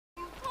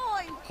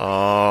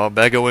Oh,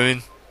 beggar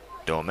women,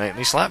 don't make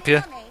me slap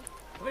you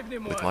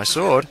with my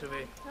sword.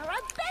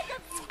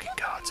 Fucking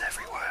guards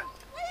everywhere.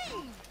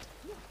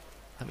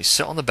 Let me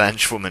sit on the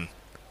bench, woman.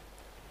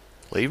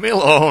 Leave me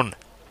alone.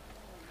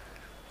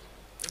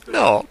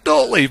 No,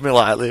 don't leave me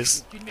like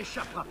this.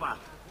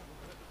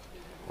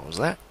 What was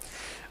that?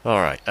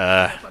 Alright,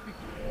 so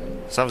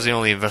that was the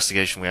only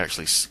investigation we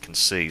actually can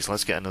see, so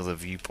let's get another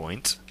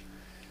viewpoint.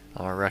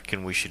 I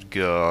reckon we should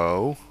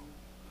go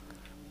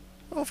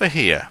over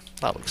here.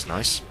 That looks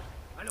nice.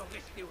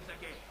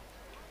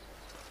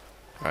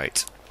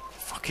 Right.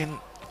 Fucking...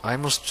 I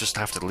must just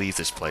have to leave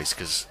this place,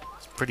 because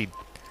it's pretty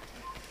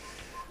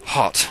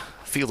hot.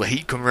 I feel the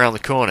heat coming around the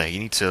corner. You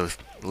need to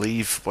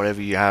leave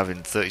whatever you have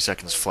in 30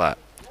 seconds flat.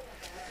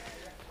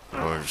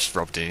 Or as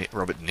Robert De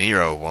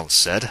Niro once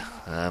said.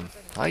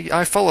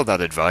 I follow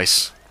that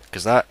advice,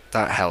 because that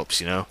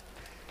helps, you know.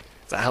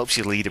 That helps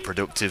you lead a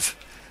productive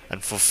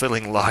and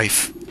fulfilling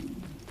life.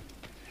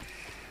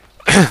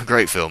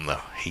 Great film,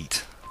 though.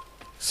 Heat.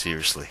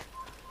 Seriously.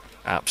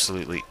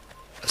 Absolutely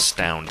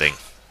astounding.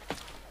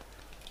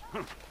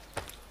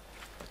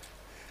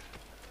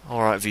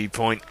 Alright,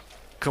 viewpoint.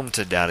 Come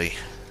to daddy.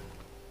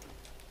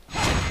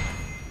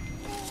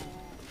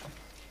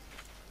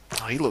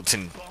 Oh, he looked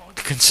in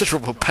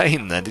considerable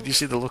pain then. Did you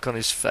see the look on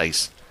his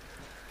face?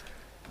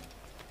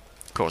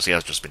 Of course, he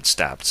has just been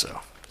stabbed, so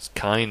it's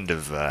kind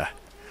of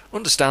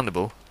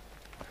understandable.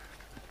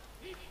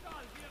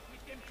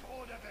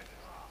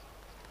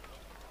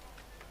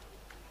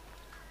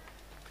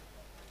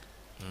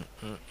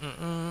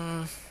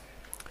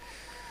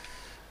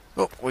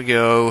 Up we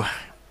go.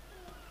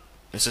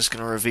 Is this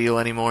going to reveal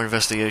any more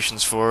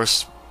investigations for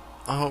us?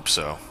 I hope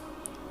so.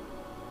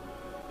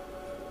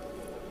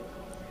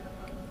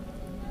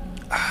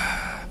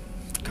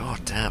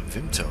 God damn,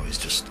 Vimto is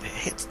just... it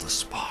hits the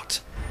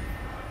spot.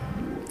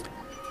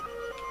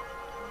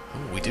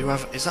 Oh, we do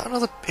have... is that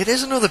another... it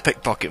is another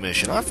pickpocket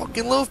mission. I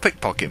fucking love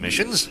pickpocket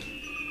missions.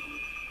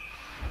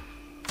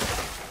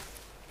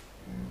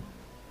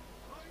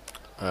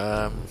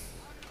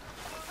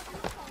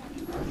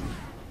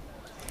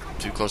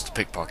 Too close to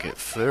pickpocket.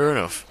 Fair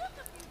enough.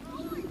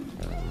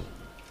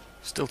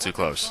 Still too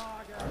close.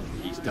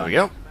 There we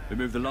go. We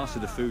moved the last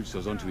of the food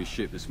stores onto his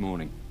ship this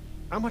morning.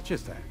 How much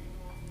is there?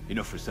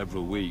 Enough for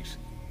several weeks.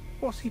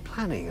 What's he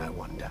planning, I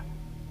wonder?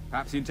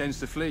 Perhaps he intends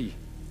to flee.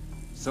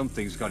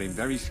 Something's got him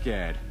very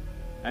scared.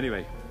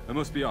 Anyway, I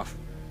must be off.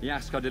 He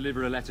asked I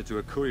deliver a letter to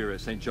a courier at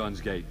St.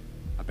 John's Gate.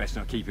 I best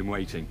not keep him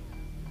waiting.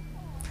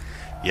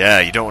 Yeah,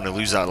 you don't want to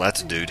lose that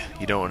letter, dude.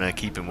 You don't want to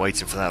keep him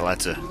waiting for that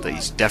letter that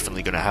he's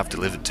definitely going to have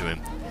delivered to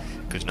him.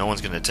 Because no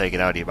one's going to take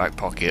it out of your back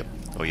pocket,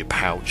 or your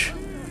pouch,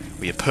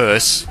 or your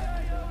purse,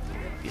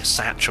 your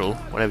satchel,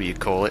 whatever you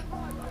call it.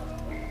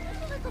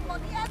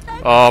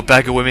 Oh,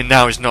 beggar women,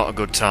 now is not a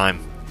good time.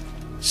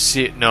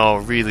 No,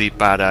 really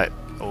bad at...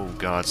 oh,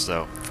 gods,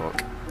 though.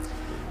 Fuck.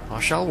 I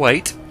shall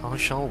wait. I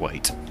shall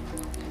wait.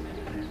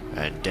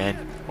 And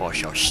then I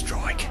shall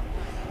strike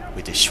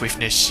with the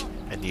swiftness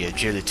and the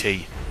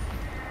agility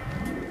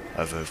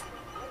of a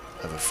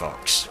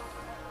fox.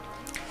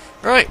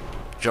 Right,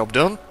 job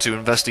done. 2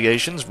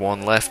 investigations,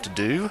 1 left to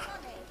do.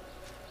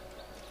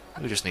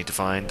 We just need to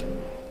find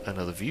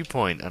another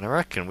viewpoint, and I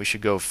reckon we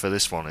should go for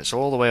this one. It's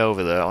all the way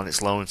over there on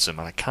its lonesome,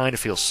 and I kind of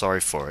feel sorry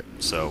for it,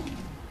 so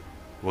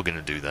we're going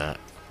to do that.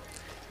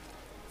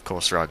 Of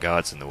course, there are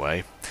guards in the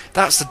way.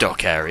 That's the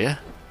dock area.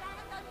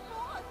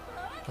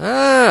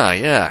 Ah,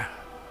 yeah.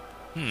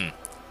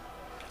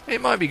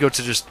 It might be good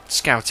to just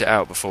scout it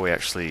out before we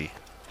actually,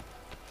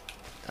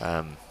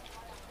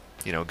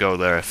 you know, go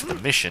there for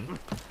the mission.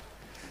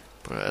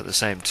 But at the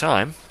same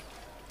time,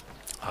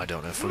 I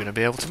don't know if we're going to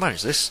be able to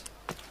manage this.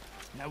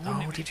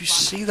 Oh, did you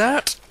see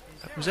that?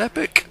 That was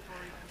epic.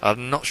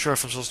 I'm not sure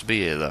if I'm supposed to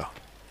be here, though.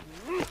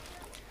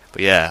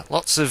 But yeah,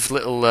 lots of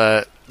little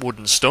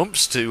wooden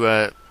stumps to,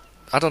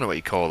 I don't know what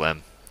you call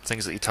them.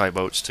 Things that you tie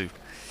boats to.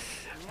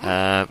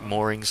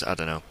 Moorings, I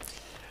don't know.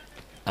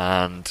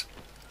 And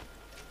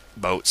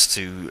boats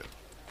to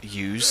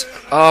use.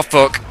 Oh,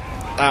 fuck.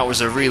 That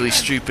was a really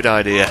stupid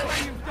idea.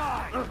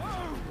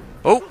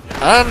 Oh,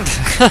 and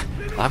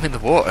I'm in the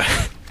water.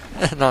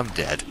 And I'm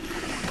dead.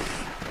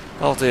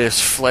 Oh dear,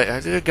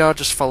 did a guard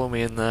just follow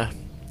me in there?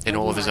 In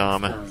all of his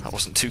armour? That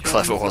wasn't too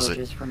clever, was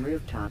it?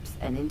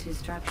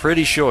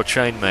 Pretty sure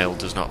chainmail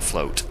does not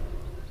float.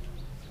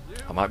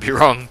 I might be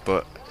wrong,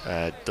 but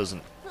it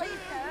doesn't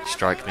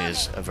strike me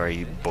as a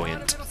very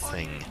buoyant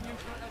thing.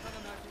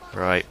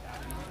 Right.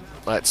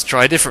 Let's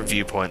try a different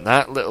viewpoint.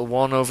 That little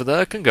one over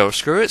there can go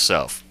screw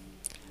itself.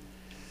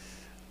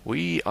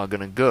 We are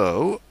going to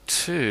go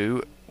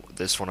to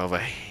this one over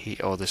here,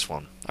 or this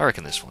one. I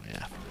reckon this one,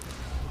 yeah.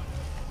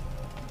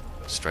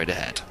 Straight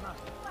ahead.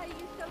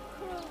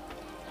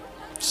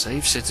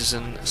 Save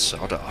citizen,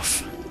 sod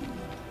off.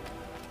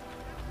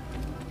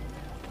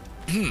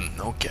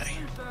 Okay.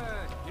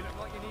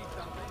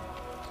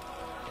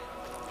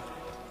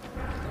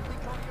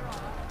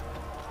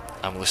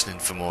 I'm listening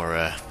for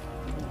more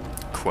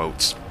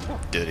quotes,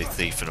 dirty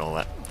thief and all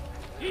that.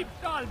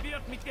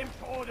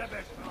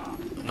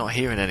 Not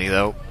hearing any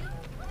though.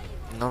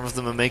 None of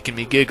them are making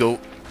me giggle.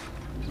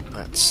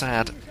 That's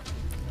sad.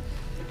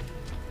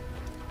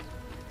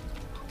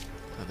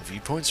 And the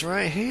viewpoint's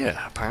right here,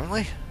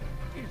 apparently.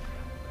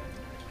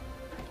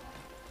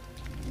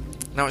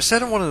 Now, it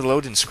said on one of the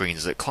loading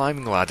screens that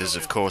climbing ladders,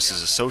 of course,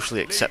 is a socially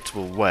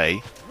acceptable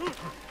way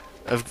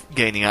of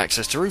gaining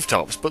access to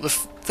rooftops, but the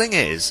thing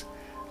is,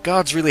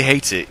 guards really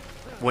hate it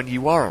when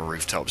you are on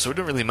rooftops, so it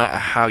doesn't really matter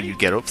how you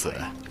get up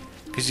there,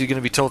 because you're going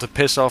to be told to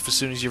piss off as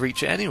soon as you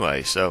reach it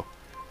anyway, so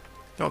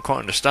don't quite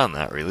understand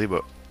that, really,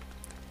 but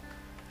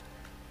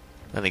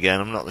then again,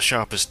 I'm not the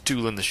sharpest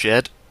tool in the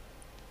shed.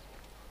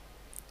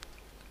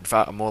 In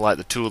fact, I'm more like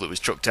the tool that was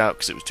chucked out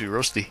because it was too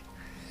rusty.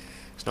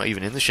 It's not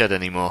even in the shed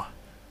anymore.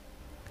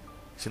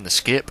 It's in the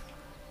skip.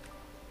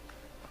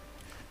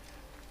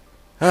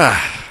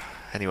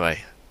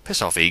 Anyway,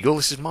 piss off, Eagle.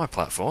 This is my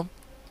platform.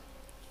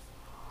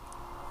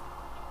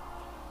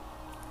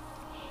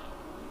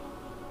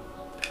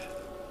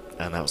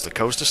 And that was the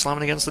coaster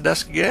slamming against the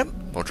desk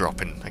again. Or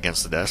dropping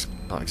against the desk.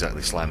 Not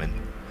exactly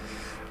slamming.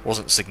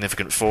 Wasn't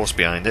significant force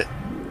behind it.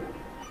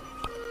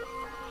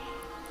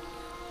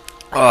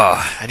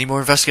 Any more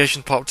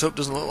investigation popped up?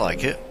 Doesn't look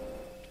like it.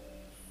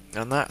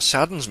 And that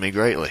saddens me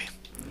greatly.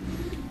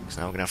 So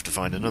now we're going to have to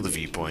find another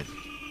viewpoint.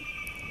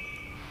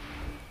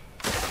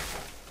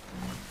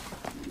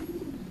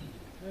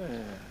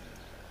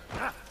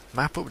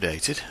 Map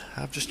updated.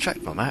 I've just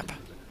checked my map.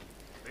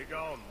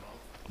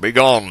 Be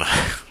gone.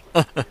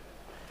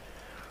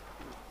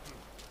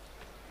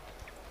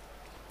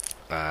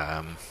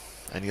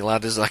 Any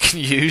ladders I can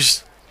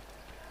use?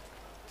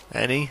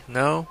 Any?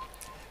 No?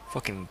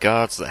 Fucking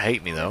guards that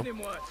hate me though.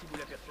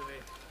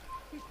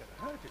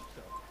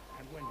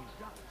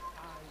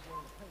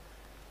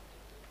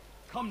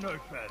 Come no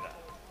further.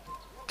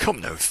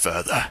 Come no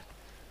further,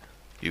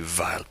 you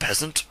vile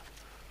peasant.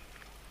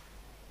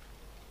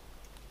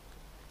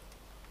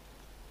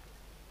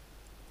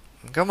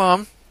 Come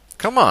on.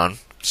 Come on.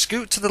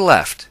 Scoot to the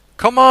left.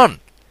 Come on!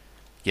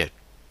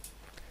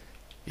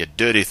 You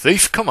dirty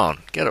thief. Come on.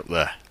 Get up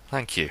there.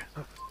 Thank you.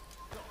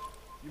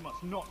 You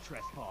must not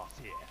trespass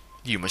here.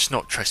 You must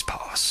not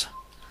trespass.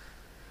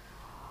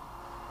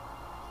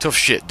 Tough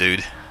shit,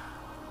 dude.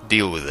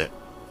 Deal with it.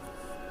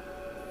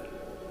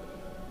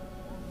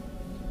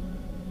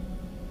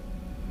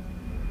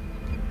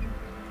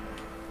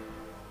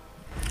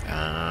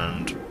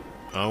 And...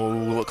 oh,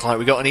 look like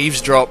we got an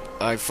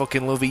eavesdrop. I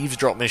fucking love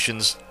eavesdrop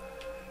missions.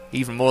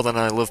 Even more than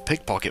I love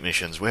pickpocket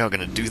missions. We are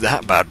going to do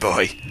that bad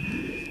boy.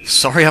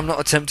 Sorry I'm not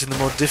attempting the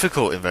more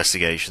difficult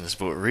investigations,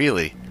 but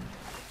really,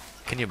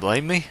 can you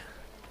blame me?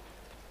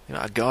 You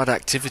know, guard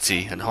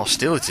activity and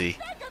hostility.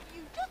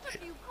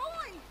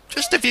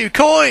 Just a few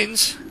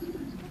coins!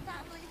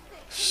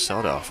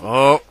 Sod off.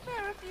 Oh!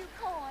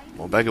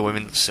 More beggar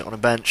women sit on a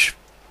bench.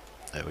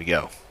 There we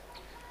go.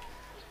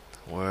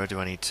 Where do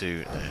I need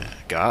to...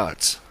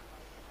 guards.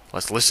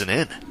 Let's listen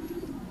in.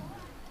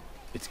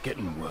 It's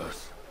getting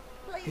worse.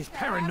 His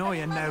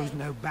paranoia knows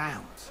no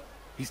bounds.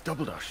 He's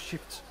doubled our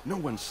shifts. No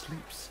one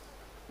sleeps.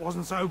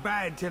 Wasn't so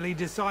bad till he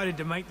decided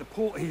to make the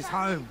port his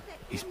home.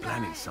 He's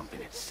planning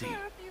something at sea.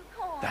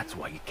 That's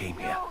why he came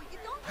here.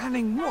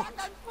 Planning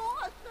what?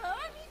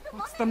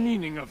 What's the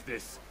meaning of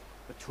this?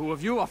 The two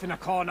of you off in a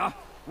corner,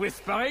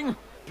 whispering,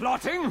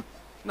 plotting?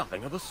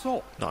 Nothing of the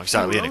sort. Not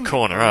exactly in a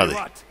corner, are they?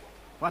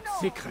 What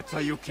secrets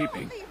are you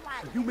keeping?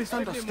 You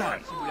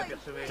misunderstand.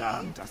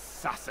 Damned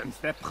assassins,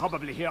 they're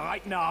probably here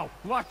right now,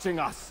 watching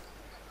us.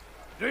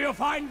 Do you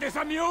find this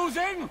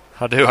amusing?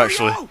 I do,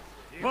 actually.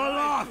 Pull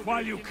off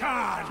while you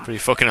can. Pretty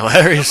fucking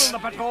hilarious.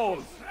 Double the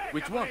patrols.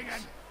 Which ones?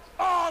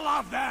 All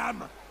of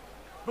them.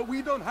 But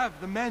we don't have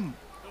the men.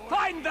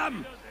 Find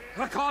them.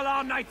 Recall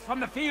our knights from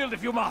the field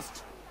if you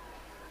must.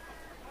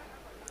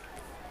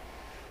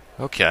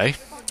 Okay,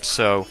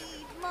 so...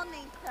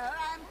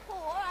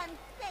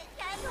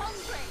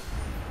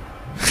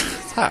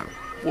 that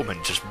woman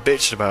just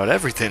bitched about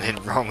everything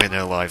wrong in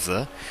her life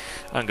there.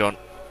 Hang on,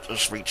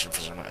 just reaching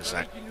for something a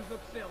sec.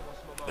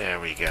 There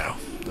we go.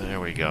 There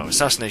we go.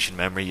 Assassination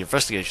memory, your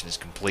investigation is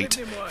complete.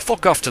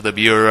 Fuck off to the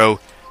bureau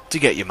to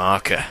get your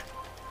marker.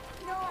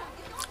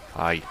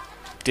 I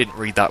didn't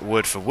read that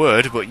word for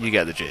word, but you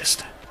get the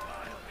gist.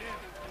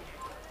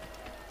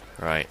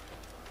 Right.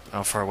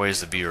 How far away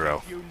is the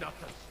bureau?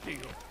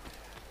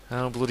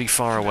 How bloody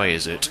far away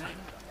is it?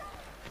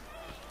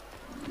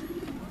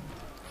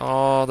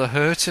 Oh, they're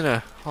hurting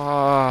her.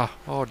 Ah,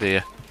 oh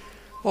dear.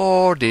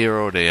 Oh dear,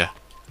 oh dear.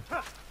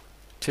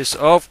 Tis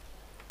off.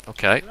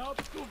 Okay.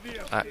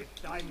 That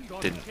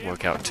didn't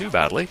work out too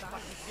badly.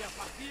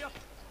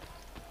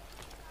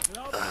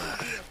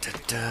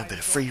 Bit of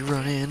free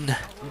running.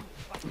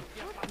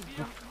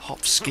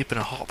 Hop, skip, and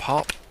a hop,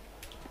 hop.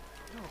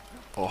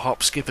 Or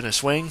hop, skip, and a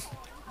swing.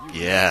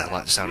 Yeah, I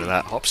like the sound of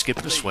that. Hop, skip,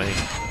 and a swing.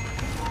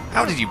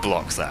 How did you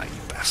block that,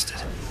 you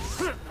bastard?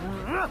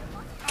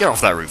 Get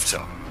off that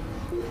rooftop.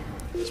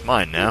 It's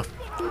mine now.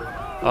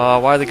 Oh,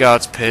 why are the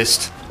guards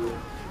pissed?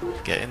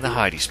 Get in the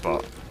hidey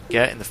spot.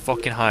 Get in the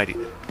fucking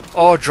hidey...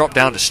 or drop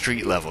down to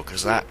street level,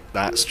 because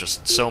that's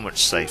just so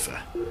much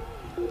safer.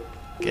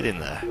 Get in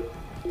there.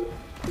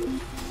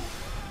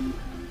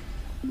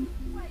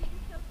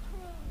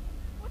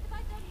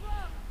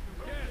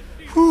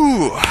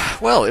 Whew.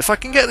 Well, if I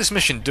can get this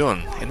mission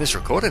done in this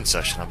recording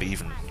session, I'll be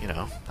even,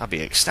 I'll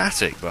be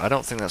ecstatic, but I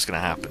don't think that's going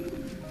to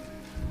happen.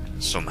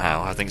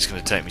 Somehow, I think it's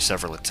going to take me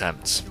several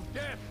attempts.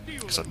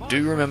 Because I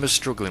do remember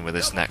struggling with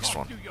this next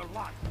one.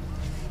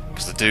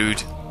 Because the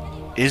dude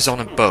is on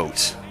a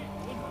boat,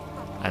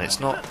 and it's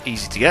not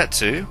easy to get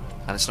to,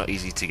 and it's not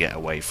easy to get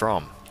away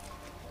from.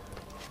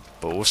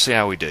 But we'll see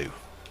how we do.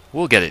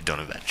 We'll get it done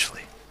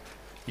eventually.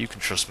 You can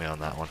trust me on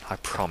that one. I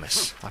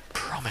promise. I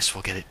promise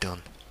we'll get it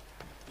done.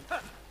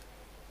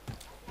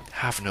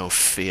 Have no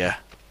fear.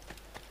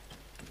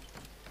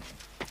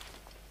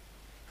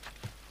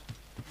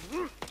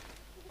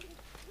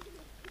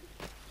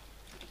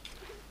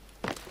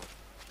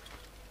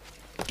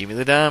 Give me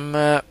the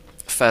damn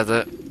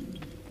feather.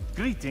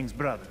 Greetings,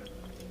 brother.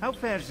 How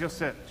fares your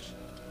search?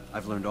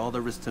 I've learned all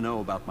there is to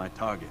know about my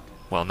target.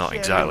 Well, not Share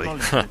exactly. your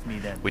knowledge with me,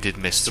 then. We did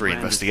miss The 3 brand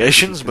is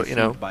investigations, said to but be you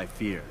know. consumed by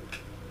fear,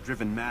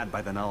 driven mad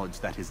by the knowledge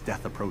that his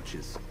death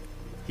approaches.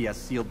 He has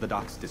sealed the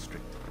docks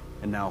district,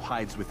 and now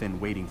hides within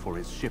waiting for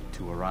his ship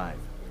to arrive.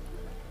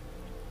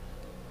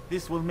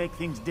 This will make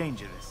things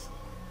dangerous.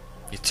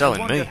 You're I telling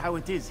wonder me. how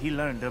it is he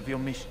learned of your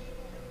mission.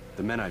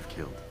 The men I've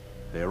killed,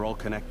 they are all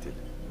connected.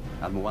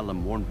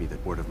 Al-Mualim warned me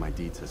that word of my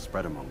deeds has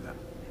spread among them.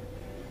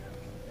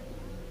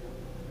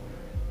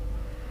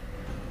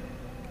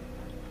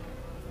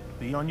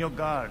 Be on your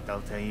guard,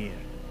 Altair.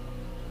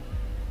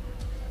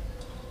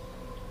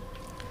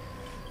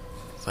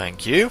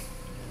 Thank you.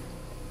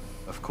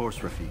 Of course,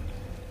 Rafiq.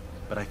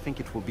 But I think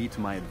it will be to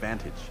my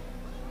advantage.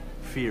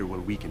 Fear will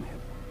weaken him.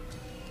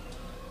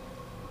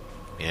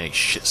 Yeah, he's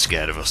shit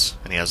scared of us,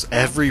 and he has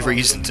every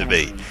reason to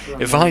be.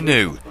 If I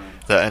knew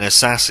that an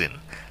assassin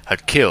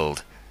had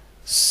killed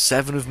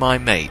 7 of my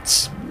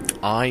mates,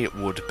 I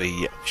would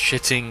be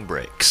shitting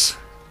bricks.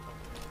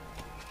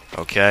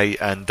 Okay,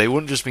 and they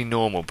wouldn't just be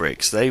normal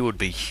bricks, they would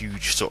be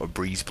huge sort of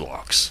breeze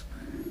blocks.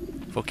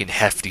 Fucking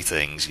hefty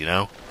things, you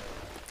know?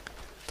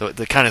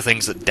 The kind of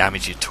things that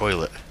damage your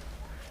toilet.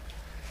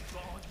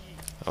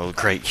 Oh,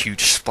 great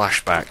huge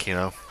splashback, you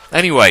know?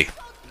 Anyway,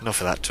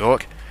 enough of that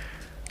talk.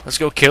 Let's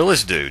go kill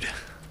this dude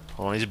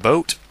on his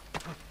boat.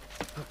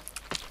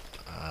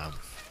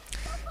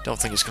 Don't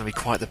think it's going to be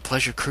quite the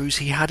pleasure cruise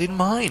he had in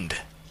mind.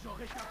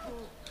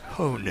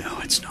 Oh no,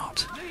 it's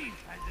not.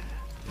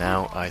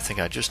 Now, I think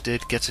I just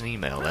did get an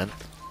email then.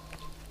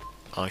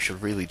 I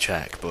should really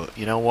check, but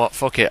you know what?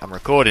 Fuck it, I'm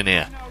recording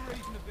here.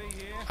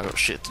 I got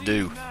shit to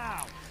do.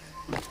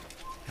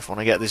 If I want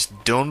to get this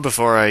done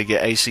before I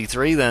get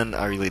AC3, then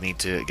I really need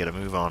to get a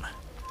move on.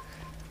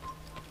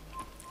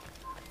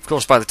 Of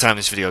course, by the time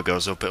this video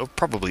goes up, it'll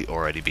probably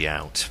already be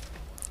out.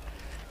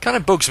 Kind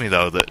of bugs me,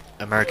 though, that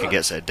America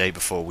gets it a day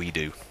before we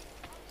do.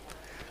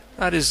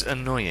 That is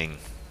annoying.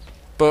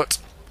 But,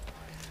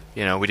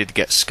 you know, we did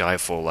get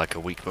Skyfall like a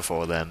week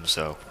before them,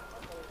 so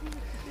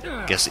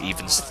I guess it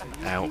evens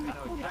out.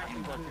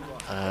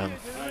 Am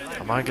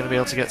I going to be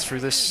able to get through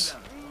this?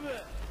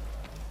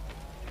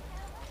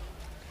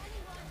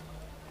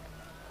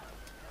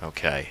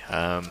 Okay,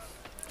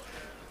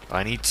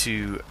 I need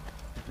to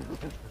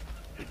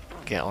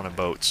get on a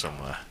boat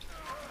somewhere.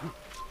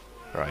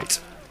 Right.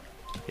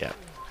 Yeah.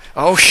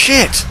 Oh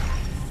shit!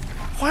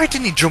 Why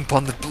didn't he jump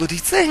on the bloody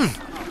thing?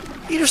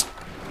 He was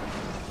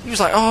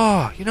like,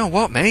 oh, you know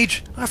what,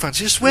 mage? I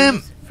fancy a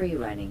swim! Free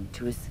running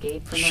to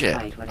escape from Shit. the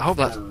fight when I hope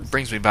that exposed.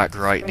 brings me back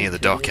right near the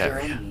dock Sprint to your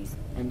area. enemies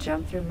and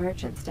jump through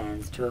merchant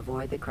stands to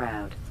avoid the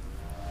crowd.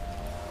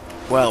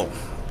 Well,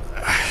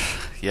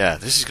 yeah,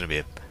 this is gonna be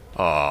a...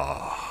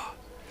 Oh,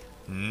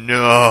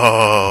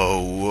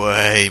 no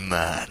way,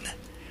 man.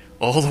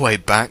 All the way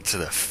back to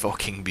the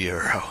fucking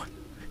bureau.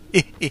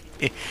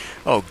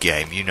 Oh,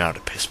 game, you know how to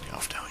piss me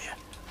off, don't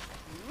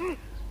you?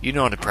 You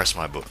know how to press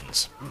my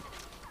buttons.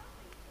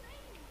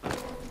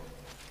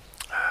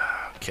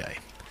 Okay.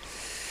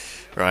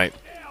 Right.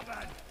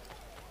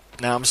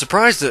 Now, I'm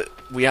surprised that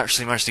we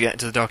actually managed to get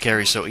into the dock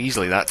area so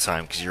easily that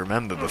time, because you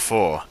remember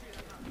before,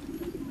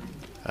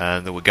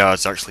 there were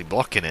guards actually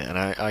blocking it, and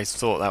I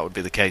thought that would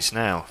be the case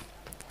now.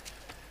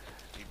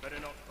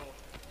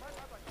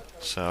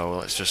 So,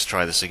 let's just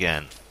try this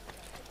again.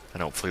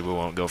 And hopefully we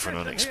won't go for an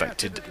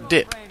unexpected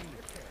dip.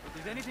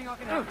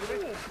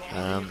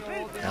 Now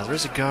there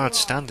is a guard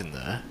standing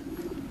there.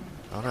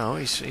 Oh no,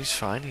 he's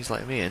fine, he's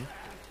letting me in.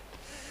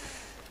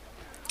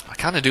 I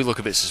kinda do look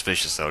a bit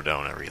suspicious though,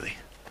 don't I, really?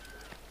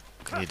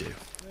 What can you do?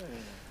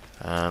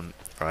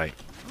 Right.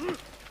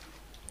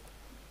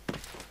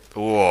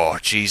 Oh,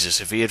 Jesus,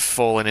 if he had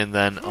fallen in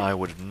then, I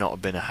would have not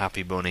been a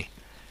happy bunny.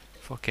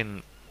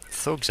 Fucking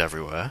thugs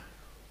everywhere.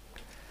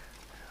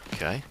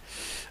 Okay.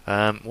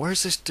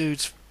 Where's this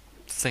dude's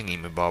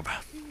thingy-my-bob?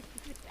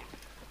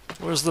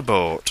 Where's the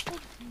boat?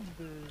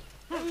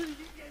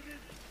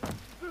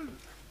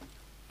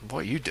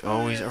 What you do?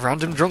 Oh, he's a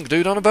random drunk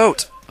dude on a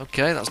boat.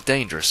 Okay, that's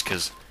dangerous,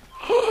 because...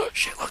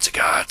 shitloads of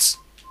guards.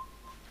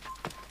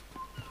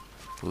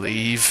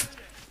 Leave.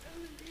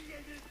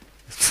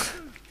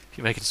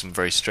 You're making some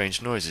very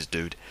strange noises,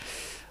 dude.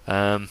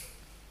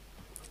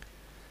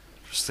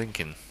 Just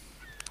thinking.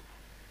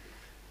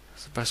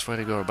 What's the best way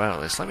to go about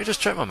this? Let me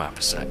just check my map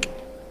a sec.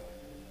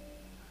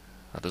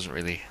 That doesn't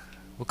really...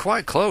 We're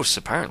quite close,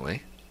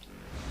 apparently.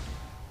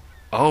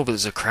 Oh, but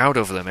there's a crowd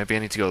over there. Maybe I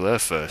need to go there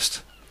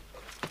first.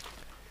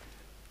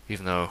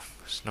 Even though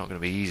it's not going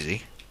to be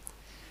easy.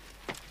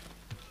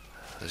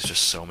 There's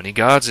just so many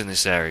guards in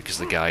this area because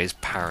the guy is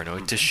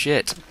paranoid to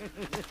shit.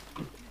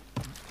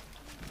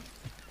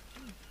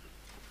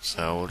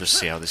 So we'll just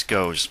see how this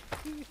goes.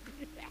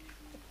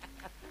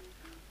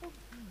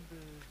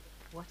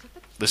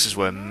 This is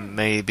where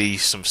maybe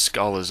some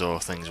scholars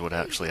or things would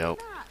actually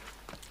help.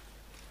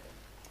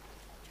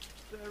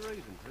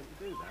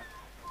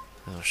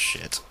 Oh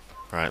shit.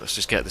 Right, let's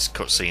just get this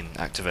cutscene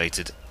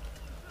activated.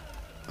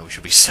 And we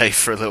should be safe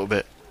for a little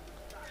bit.